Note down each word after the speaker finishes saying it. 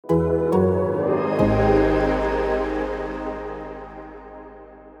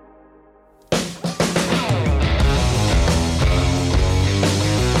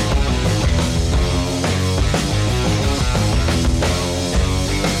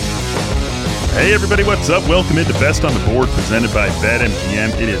Hey everybody, what's up? Welcome into Best on the Board, presented by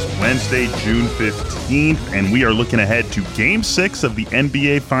BetMGM. It is Wednesday, June 15th, and we are looking ahead to Game 6 of the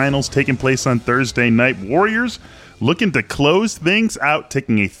NBA Finals taking place on Thursday night. Warriors looking to close things out,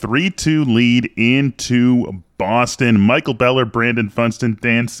 taking a 3-2 lead into Boston. Michael Beller, Brandon Funston,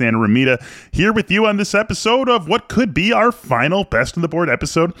 Dan Santaromita here with you on this episode of what could be our final Best on the Board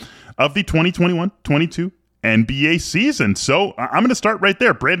episode of the 2021-22 NBA season. So I'm going to start right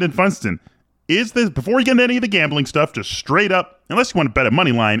there. Brandon Funston, is this, before we get into any of the gambling stuff, just straight up, unless you want to bet a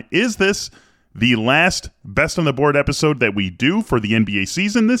money line, is this the last Best on the Board episode that we do for the NBA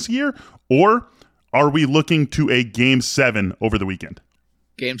season this year, or are we looking to a Game 7 over the weekend?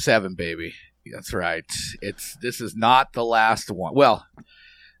 Game 7, baby. That's right. This is not the last one. Well,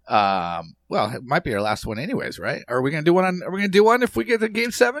 it might be our last one anyways, right? Are we going to do one? Are we going to do one if we get to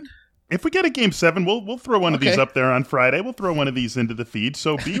Game 7? If we get a Game 7, we'll throw one of these up there on Friday. We'll throw one of these into the feed.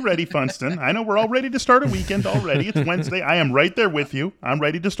 So be ready, Funston. I know we're all ready to start a weekend already. It's Wednesday. I am right there with you. I'm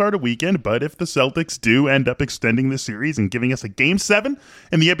ready to start a weekend. But if the Celtics do end up extending the series and giving us a Game 7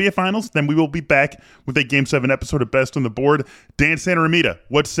 in the NBA Finals, then we will be back with a Game 7 episode of Best on the Board. Dan Santaromita,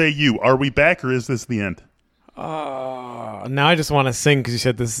 what say you? Are we back, or is this the end? Now I just want to sing because you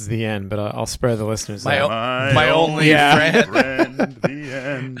said this is the end, but I'll spare the listeners. My only friend. The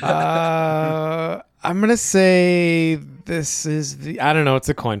end. I'm going to say this is I don't know. It's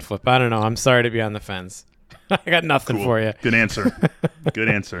a coin flip. I don't know. I'm sorry to be on the fence. I got nothing for you. Good answer. Good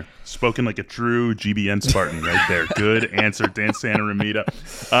answer. Spoken like a true GBN Spartan right there. Good answer, Dan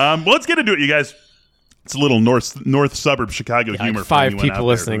Santaromita. Well, let's get into it, you guys. It's a little north suburb Chicago humor. Like 5 people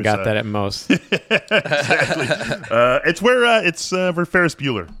listening got that at most. Exactly. It's where Ferris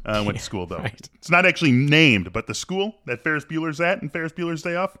Bueller went to school, though. Right. It's not actually named, but the school that Ferris Bueller's at and Ferris Bueller's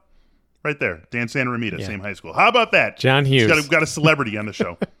Day Off, right there. Dan Santaromita, same high school. How about that? John Hughes. We've got a celebrity on the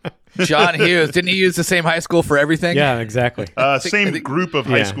show. John Hughes. Didn't he use the same high school for everything? Yeah, exactly. Same group of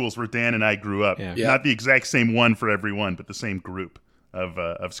high schools where Dan and I grew up. Yeah. Not the exact same one for everyone, but the same group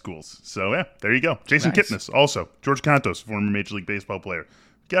of schools. So, yeah, there you go. Jason Kipnis, also. George Contos, former Major League Baseball player.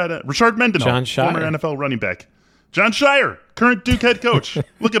 Got Richard Mendenhall, John Shire. former NFL running back. John Shire, current Duke head coach.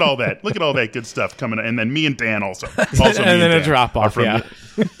 Look at all that. Look at all that good stuff coming. And then me and Dan also. And then a drop-off, yeah.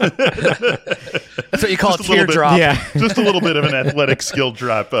 That's what you call a teardrop. Yeah. Just a little bit of an athletic skill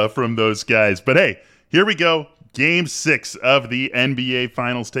drop from those guys. But, hey, here we go. Game 6 of the NBA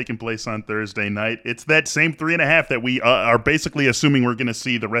Finals taking place on Thursday night. It's that same 3.5 that we are basically assuming we're going to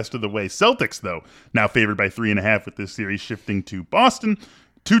see the rest of the way. Celtics, though, now favored by 3.5 with this series shifting to Boston.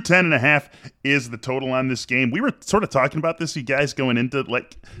 210.5 is the total on this game. We were sort of talking about this, you guys, going into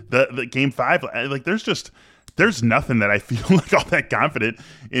like the Game 5. Like, there's nothing that I feel like all that confident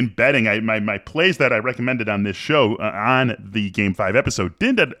in betting. My plays that I recommended on this show on the Game 5 episode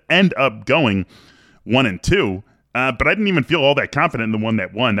didn't end up going 1 and 2, but I didn't even feel all that confident in the one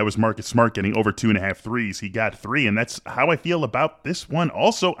that won. That was Marcus Smart getting over 2.5 threes. He got 3, and that's how I feel about this one.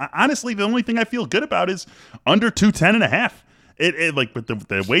 Also, honestly, the only thing I feel good about is under 210.5. Like, but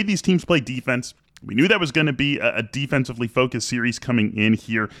the way these teams play defense, we knew that was going to be a defensively focused series coming in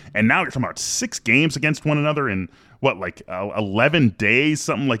here, and now you're talking about 6 games against one another in 11 days,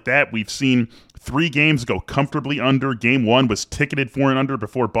 something like that. We've seen 3 games go comfortably under. Game 1 was ticketed for and under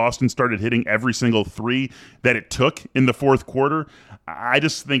before Boston started hitting every single 3 that it took in the fourth quarter. I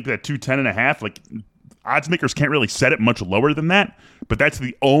just think that 210.5, like, odds makers can't really set it much lower than that, but that's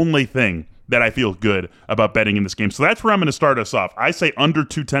the only thing that I feel good about betting in this game. So that's where I'm going to start us off. I say under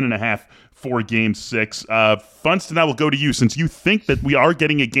 210.5 for Game 6. Funston, I will go to you. Since you think that we are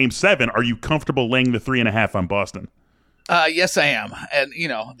getting a Game 7, are you comfortable laying the 3.5 on Boston? Yes, I am. And,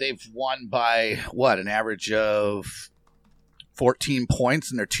 they've won by, an average of 14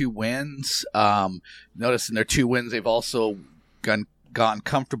 points in their 2 wins. Notice in their 2 wins, they've also gone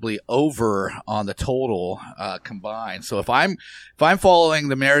comfortably over on the total combined. So if I'm following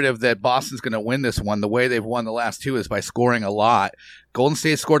the narrative that Boston's going to win this one, the way they've won the last 2 is by scoring a lot. Golden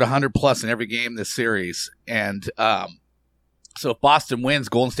State scored 100+ in every game this series. And so if Boston wins,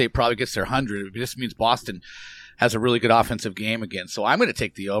 Golden State probably gets their 100. It just means Boston has a really good offensive game again. So I'm going to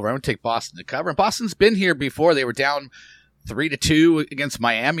take the over. I'm going to take Boston to cover. And Boston's been here before. They were down 3-2 against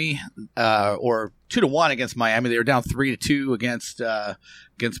Miami, or 2-1 against Miami. They were down 3-2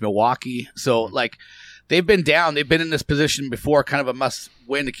 against Milwaukee. So, like, they've been down. They've been in this position before, kind of a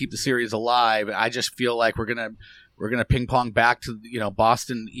must-win to keep the series alive. I just feel like we're gonna ping pong back to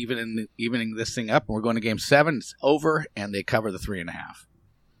Boston, evening this thing up, and we're going to Game 7. It's over, and they cover the 3.5.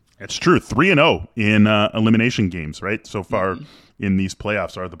 It's true. 3-0 in elimination games, right? So far in these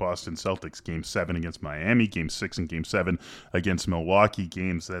playoffs are the Boston Celtics. Game 7 against Miami, Game 6 and Game 7 against Milwaukee.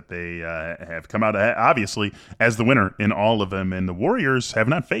 Games that they have come out, obviously, as the winner in all of them. And the Warriors have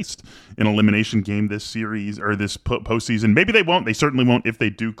not faced an elimination game this series or this postseason. Maybe they won't. They certainly won't if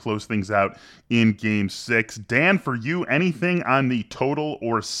they do close things out in Game 6. Dan, for you, anything on the total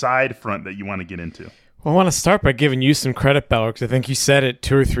or side front that you want to get into? Well, I want to start by giving you some credit, Beller, because I think you said it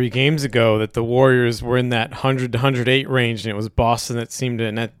 2 or 3 games ago that the Warriors were in that 100 to 108 range, and it was Boston that seemed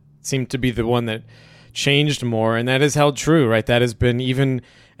to be the one that changed more, and that has held true, right? That has been, even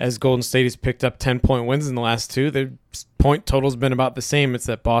as Golden State has picked up 10-point wins in the last 2, the point total's been about the same. It's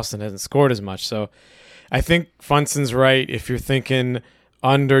that Boston hasn't scored as much. So I think Funson's right. If you're thinking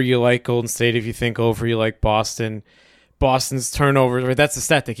under, you like Golden State. If you think over, you like Boston. Boston's turnovers, right? That's the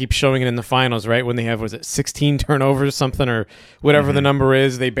stat they keep showing it in the finals, right? When they have, 16 turnovers or something, or whatever the number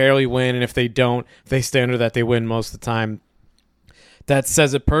is, they barely win. And if they don't, if they stay under that, they win most of the time. That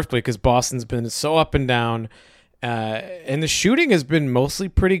says it perfectly, because Boston's been so up and down. And the shooting has been mostly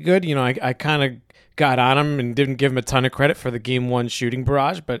pretty good. You know, I kind of got on them and didn't give them a ton of credit for the Game 1 shooting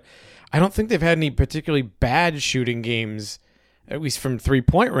barrage, but I don't think they've had any particularly bad shooting games, at least from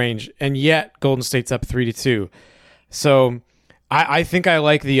 3-point range. And yet Golden State's up 3-2. So I think I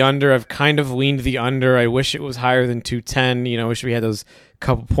like the under. I've kind of leaned the under. I wish it was higher than 210. You know, I wish we had those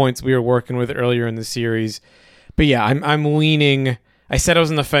couple points we were working with earlier in the series. But yeah, I'm leaning. I said I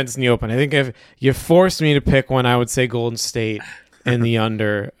was on the fence in the open. I think if you forced me to pick one, I would say Golden State and the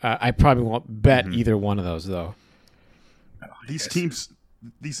under. I probably won't bet either one of those, though. These teams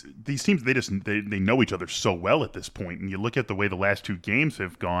they know each other so well at this point, and you look at the way the last 2 games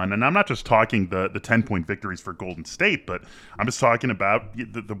have gone, and I'm not just talking the 10-point victories for Golden State, but I'm just talking about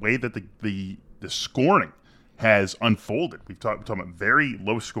the way that the scoring has unfolded. We're talking about very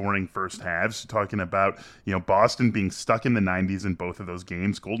low scoring first halves, talking about, you know, Boston being stuck in the 90s in both of those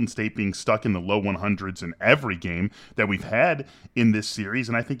games, Golden State being stuck in the low 100s in every game that we've had in this series.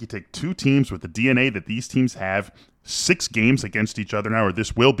 And I think you take 2 teams with the DNA that these teams have, 6 games against each other now, or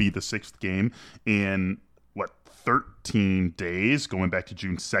this will be the 6th game in 13 days, going back to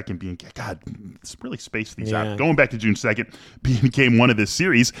June 2nd being, God, it's really spaced these out. Going back to June 2nd being game 1 of this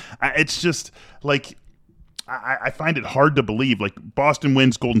series, it's just like, I find it hard to believe, like, Boston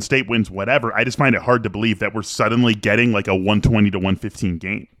wins, Golden State wins, whatever. I just find it hard to believe that we're suddenly getting like a 120 to 115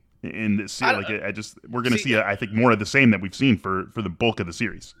 game in this series. We're going to see, I think, more of the same that we've seen for the bulk of the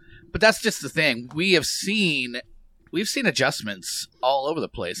series. But that's just the thing. We've seen adjustments all over the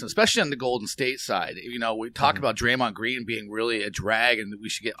place, especially on the Golden State side. You know, we talk about Draymond Green being really a drag and we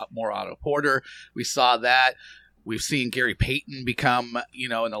should get more out of Porter. We saw that. We've seen Gary Payton become, you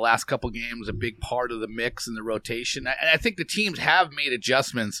know, in the last couple games, a big part of the mix and the rotation. And I think the teams have made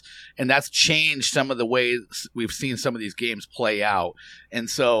adjustments, and that's changed some of the ways we've seen some of these games play out. And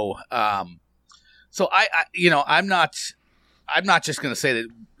so, I'm not just going to say that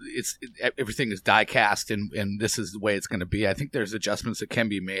everything is die cast and this is the way it's going to be. I think there's adjustments that can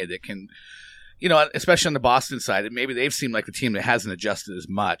be made that can, you know, especially on the Boston side, and maybe they've seemed like the team that hasn't adjusted as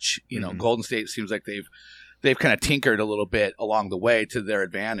much. You know, Golden State seems like they've kind of tinkered a little bit along the way to their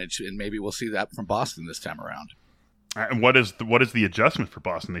advantage, and maybe we'll see that from Boston this time around. And what is the adjustment for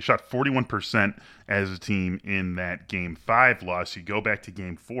Boston? They shot 41% as a team in that Game 5 loss. You go back to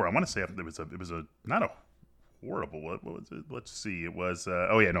Game 4. I want to say it was not a horrible. What was it? Let's see. It was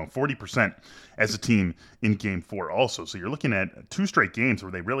 40% as a team in Game 4 also. So you're looking at 2 straight games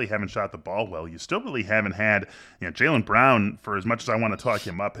where they really haven't shot the ball well. You still really haven't had, you know, Jaylen Brown, for as much as I want to talk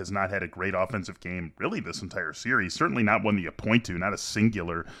him up, has not had a great offensive game really this entire series. Certainly not one that you point to, not a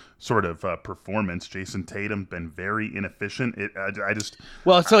singular sort of performance. Jason Tatum been very inefficient. I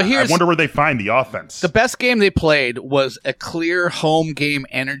wonder where they find the offense. The best game they played was a clear home game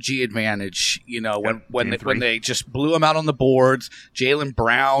energy advantage. You know, when they just blew them out on the boards. Jaylen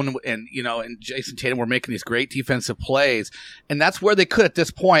Brown and Jason Tatum were making these great defensive plays, and that's where they could at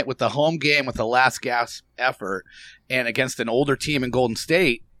this point with the home game, with the last gasp effort, and against an older team in Golden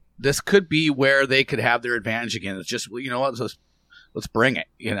State. This could be where they could have their advantage again. It's just, you know what, let's bring it,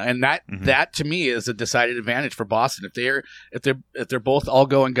 you know, and that to me is a decided advantage for Boston. If they're both all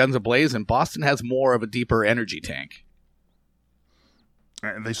going guns a-blazing, Boston has more of a deeper energy tank.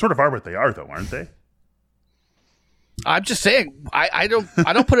 And they sort of are what they are, though, aren't they? I'm just saying, I don't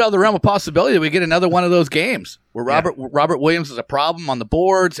put it out of the realm of possibility that we get another one of those games where Robert Williams is a problem on the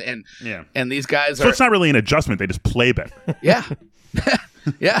boards, and these guys are. So it's not really an adjustment; they just play better. Yeah,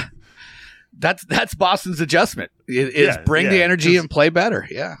 yeah. that's Boston's adjustment. Is bring the energy and play better.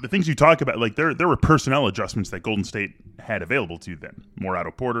 Yeah. The things you talk about, like there were personnel adjustments that Golden State had available to them. More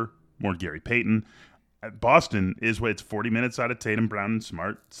Otto Porter, more Gary Payton. Boston is it's 40 minutes out of Tatum, Brown, and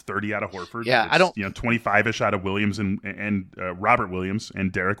Smart. It's 30 out of Horford. Yeah, it's, I don't 25-ish out of Williams and Robert Williams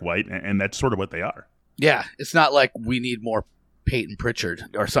and Derek White, and that's sort of what they are. Yeah, it's not like we need more Peyton Pritchard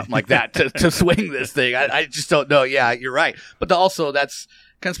or something like that to swing this thing. I just don't know. Yeah, you're right. But also that's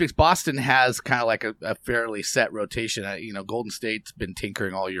kind of speaks. Boston has kind of like a fairly set rotation. Golden State's been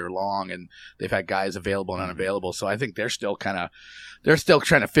tinkering all year long, and they've had guys available and unavailable. So I think they're still trying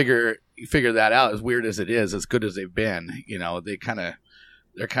to figure that out. As weird as it is, as good as they've been, they're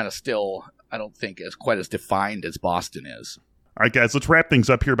kind of still, I don't think, as quite as defined as Boston is. All right, guys, let's wrap things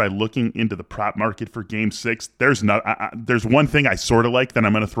up here by looking into the prop market for Game 6. There's one thing I sort of like that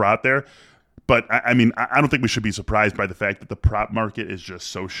I'm going to throw out there, but I don't think we should be surprised by the fact that the prop market is just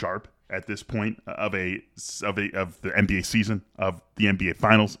so sharp at this point of the NBA season, of the NBA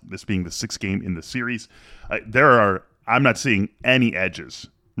Finals, this being the sixth game in the series. I'm not seeing any edges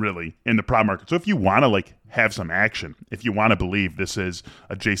really in the prop market. So if you want to have some action, if you want to believe this is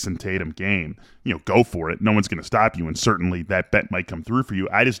a Jason Tatum game, go for it. No one's going to stop you, and certainly that bet might come through for you.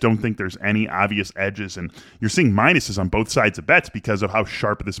 I just don't think there's any obvious edges, and you're seeing minuses on both sides of bets because of how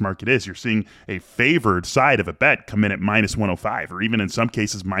sharp this market is. You're seeing a favored side of a bet come in at minus 105, or even in some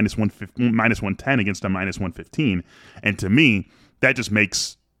cases minus 110 against a minus 115. And to me, that just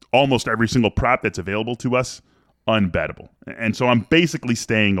makes almost every single prop that's available to us unbettable. And so I'm basically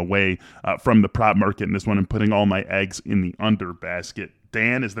staying away from the prop market in this one and putting all my eggs in the under basket.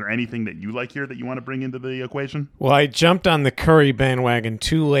 Dan, is there anything that you like here that you want to bring into the equation? Well, I jumped on the Curry bandwagon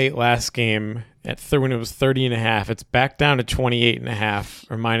too late last game when it was 30.5. It's back down to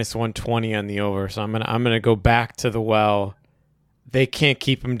 28.5 or minus 120 on the over. So I'm gonna go back to the well. They can't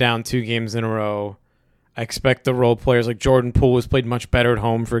keep him down 2 games in a row. I expect the role players like Jordan Poole has played much better at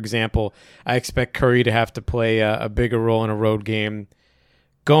home, for example. I expect Curry to have to play a bigger role in a road game.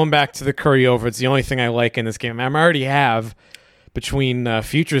 Going back to the Curry over, it's the only thing I like in this game. I already have, between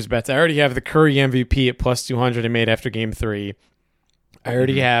futures bets, I already have the Curry MVP at plus 200 I made after game 3. I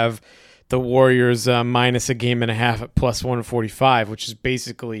already have the Warriors minus a game and a half at plus 145, which is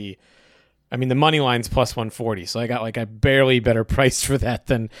basically... the money line's plus 140, so I got a barely better price for that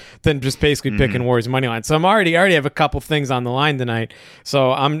than just basically picking Warriors money line. So I already have a couple things on the line tonight,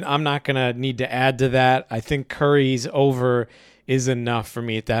 so I'm not gonna need to add to that. I think Curry's over is enough for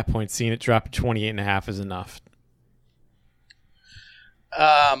me at that point. Seeing it drop to 28.5 is enough.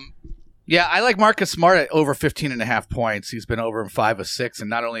 Yeah, I like Marcus Smart at over 15.5 points. He's been over in 5 of 6, and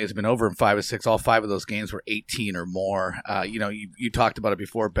not only has he been over in 5 of 6, all 5 of those games were 18 or more. You talked about it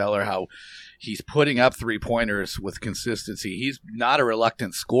before, Beller, how he's putting up 3-pointers with consistency. He's not a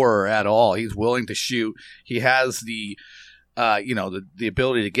reluctant scorer at all. He's willing to shoot. He has the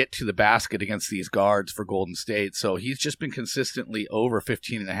ability to get to the basket against these guards for Golden State. So he's just been consistently over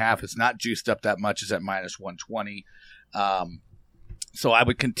 15.5. It's not juiced up that much. It's at minus 120. So I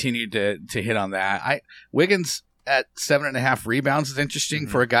would continue to hit on that. Wiggins at 7.5 rebounds is interesting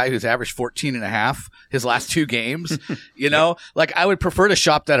for a guy who's averaged 14.5 his last 2 games. I would prefer to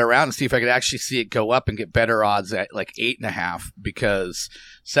shop that around and see if I could actually see it go up and get better odds at 8.5, because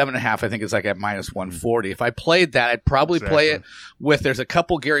 7.5 I think is at minus 140. If I played that, I'd probably play it with. There's a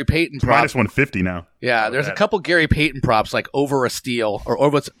couple Gary Payton props. Minus 150 now. Yeah, there's a couple Gary Payton props like over a steal or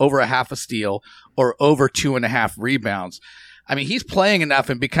over a half a steal or over 2.5 rebounds. He's playing enough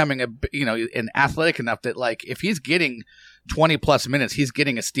and becoming an athletic enough that if he's getting 20 plus minutes, he's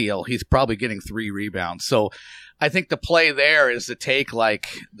getting a steal. He's probably getting 3 rebounds. So I think the play there is to take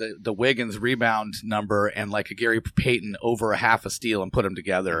the Wiggins rebound number and a Gary Payton over a half a steal and put them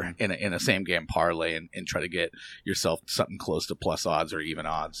together in a same game parlay and try to get yourself something close to plus odds or even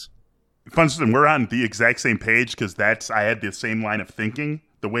odds. Funston, we're on the exact same page because I had the same line of thinking.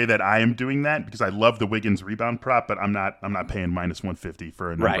 The way that I am doing that, because I love the Wiggins rebound prop, but I'm not paying minus 150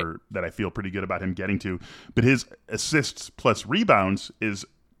 for a number that I feel pretty good about him getting to. But his assists plus rebounds is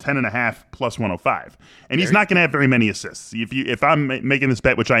 10.5 plus 105, and he's not going to have very many assists. If I'm making this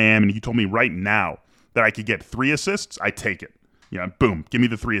bet, which I am, and you told me right now that I could get 3 assists, I take it. Boom, give me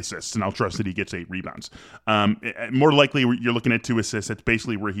the 3 assists, and I'll trust that he gets 8 rebounds. More likely, you're looking at 2 assists. That's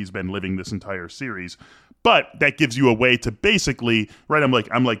basically where he's been living this entire series. But that gives you a way to basically, right? I'm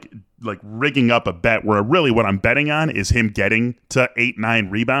like like rigging up a bet where really what I'm betting on is him getting to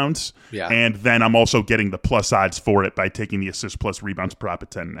 8-9 rebounds. Yeah. And then I'm also getting the plus odds for it by taking the assist plus rebounds prop at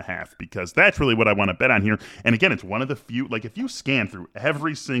 10.5, because that's really what I want to bet on here. And again, it's one of the few, like if you scan through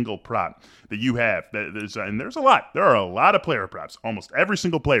every single prop that you have, there's a lot. There are a lot of player props. Almost every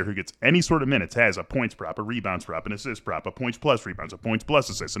single player who gets any sort of minutes has a points prop, a rebounds prop, an assist prop, a points plus rebounds, a points plus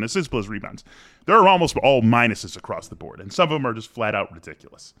assists, an assist plus rebounds. There are almost all minuses across the board, and some of them are just flat out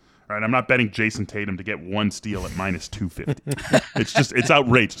ridiculous. All right, I'm not betting Jason Tatum to get one steal at minus 250. It's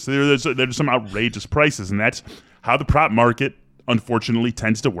outrageous. There's some outrageous prices, and that's how the prop market unfortunately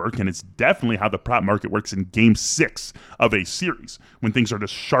tends to work, and it's definitely how the prop market works in Game 6 of a series when things are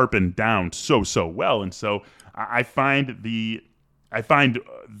just sharpened down so well. And so I find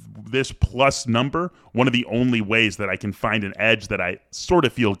this plus number one of the only ways that I can find an edge that I sort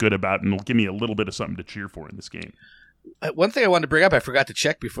of feel good about, and will give me a little bit of something to cheer for in this game. One thing I wanted to bring up, I forgot to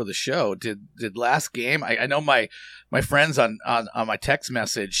check before the show. Did last game? I know my friends on my text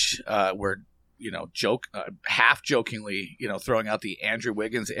message were half jokingly throwing out the Andrew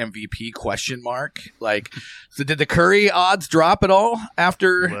Wiggins MVP question mark. Like, so did the Curry odds drop at all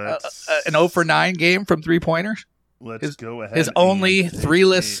after an 0 for 9 game from 3-pointers? Let's go ahead. His only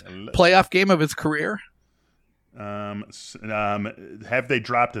 3-less playoff game of his career. Have they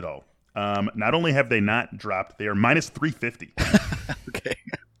dropped at all? Not only have they not dropped, they are minus 350. Okay.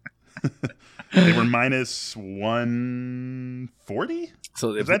 They were minus 140.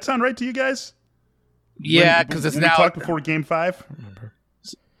 So does that sound right to you guys? Yeah, because it's when now. We talked before Game 5.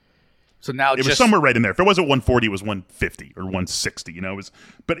 So now it was somewhere right in there. If it wasn't 140, it was 150 or 160. It was.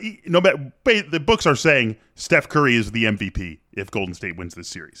 But the books are saying Steph Curry is the MVP if Golden State wins this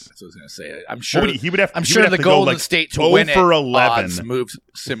series. That's what I was going to say. I'm sure he would have. I'm sure the Golden State to win it odds moves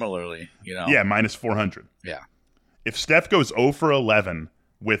similarly. Yeah, minus 400. Yeah. If Steph goes 0 for 11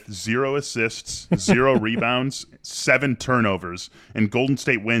 with 0 assists, 0 rebounds, 7 turnovers, and Golden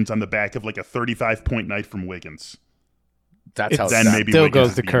State wins on the back of like a 35-point night from Wiggins. That's how then maybe still Wiggins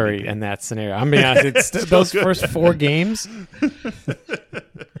goes to Curry in that scenario. I mean, it's those first 4 games.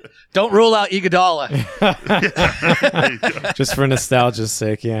 Don't rule out Iguodala. Just for nostalgia's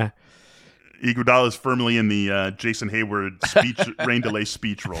sake, yeah. Iguodala is firmly in the Jason Hayward rain delay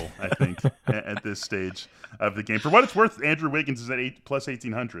speech role, I think, at this stage of the game. For what it's worth, Andrew Wiggins is at plus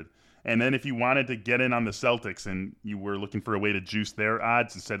 1,800. And then if you wanted to get in on the Celtics and you were looking for a way to juice their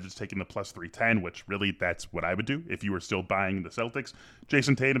odds instead of just taking the plus 310, which really that's what I would do if you were still buying the Celtics,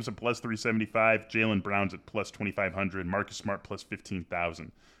 Jason Tatum's at plus 375, Jaylen Brown's at plus 2,500, Marcus Smart plus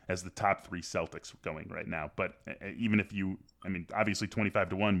 15,000 as the top 3 Celtics going right now. But even if obviously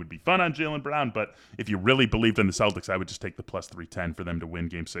 25-1 would be fun on Jaylen Brown, but if you really believed in the Celtics, I would just take the plus 310 for them to win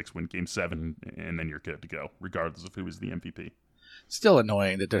Game 6, win Game 7, and then you're good to go, regardless of who is the MVP. Still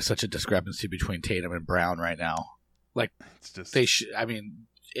annoying that there's such a discrepancy between Tatum and Brown right now. Like, it's just they should. I mean,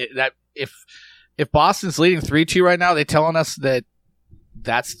 if Boston's leading 3-2 right now, they telling us that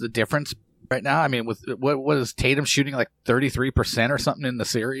that's the difference right now. I mean, with what is Tatum shooting like 33% or something in the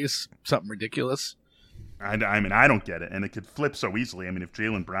series? Something ridiculous. I mean, I don't get it, and it could flip so easily. I mean, if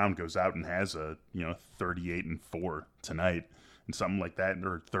Jaylen Brown goes out and has a 38-4 tonight. And something like that,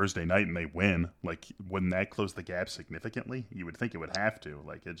 or Thursday night, and they win, like, wouldn't that close the gap significantly? You would think it would have to.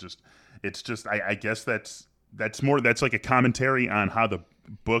 Like, it's just. I guess that's like a commentary on how the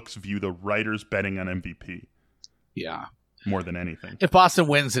books view the writers betting on MVP. Yeah, more than anything. If Boston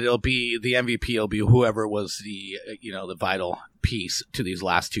wins it, it'll be the MVP. Will be whoever was the the vital piece to these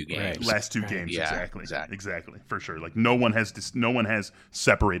last 2 games. Right. Last 2 games, yeah, exactly, for sure. Like no one has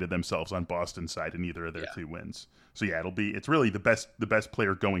separated themselves on Boston's side in either of their 2 wins. So yeah, it's really the best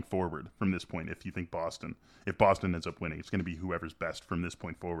player going forward from this point. If you think if Boston ends up winning, it's going to be whoever's best from this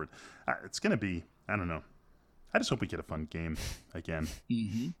point forward. It's going to be, I don't know. I just hope we get a fun game again.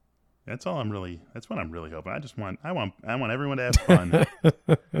 Mm-hmm. That's what I'm really hoping. I want everyone to have fun.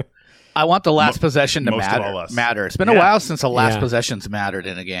 I want the last possession to matter. It's been a while since the last possessions mattered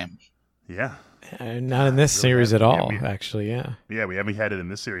in a game. Yeah. Not in this series at all, actually, yeah. Yeah, we haven't had it in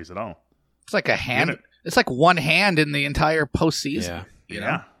this series at all. It's like a hand. It's like one hand in the entire postseason.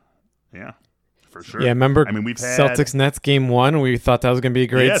 Yeah. Yeah. For sure. Yeah, remember we've had Celtics-Nets game 1? We thought that was going to be a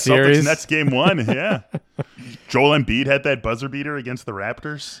great series. Celtics-Nets game 1, yeah. Joel Embiid had that buzzer beater against the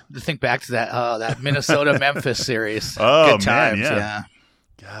Raptors. To think back to that Minnesota-Memphis series. Oh, good times, man, yeah.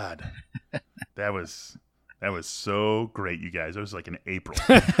 God. That was so great, you guys. It was like in April.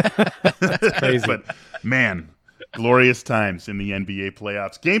 Crazy. But, man, glorious times in the NBA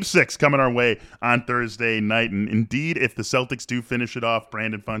playoffs. Game 6 coming our way on Thursday night. And indeed, if the Celtics do finish it off,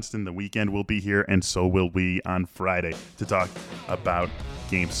 Brandon Funston, the weekend will be here, and so will we on Friday to talk about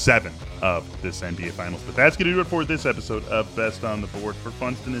Game 7 of this NBA Finals. But that's going to do it for this episode of Best on the Board. For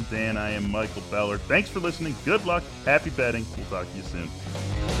Funston and Dan, I am Michael Beller. Thanks for listening. Good luck. Happy betting. We'll talk to you soon.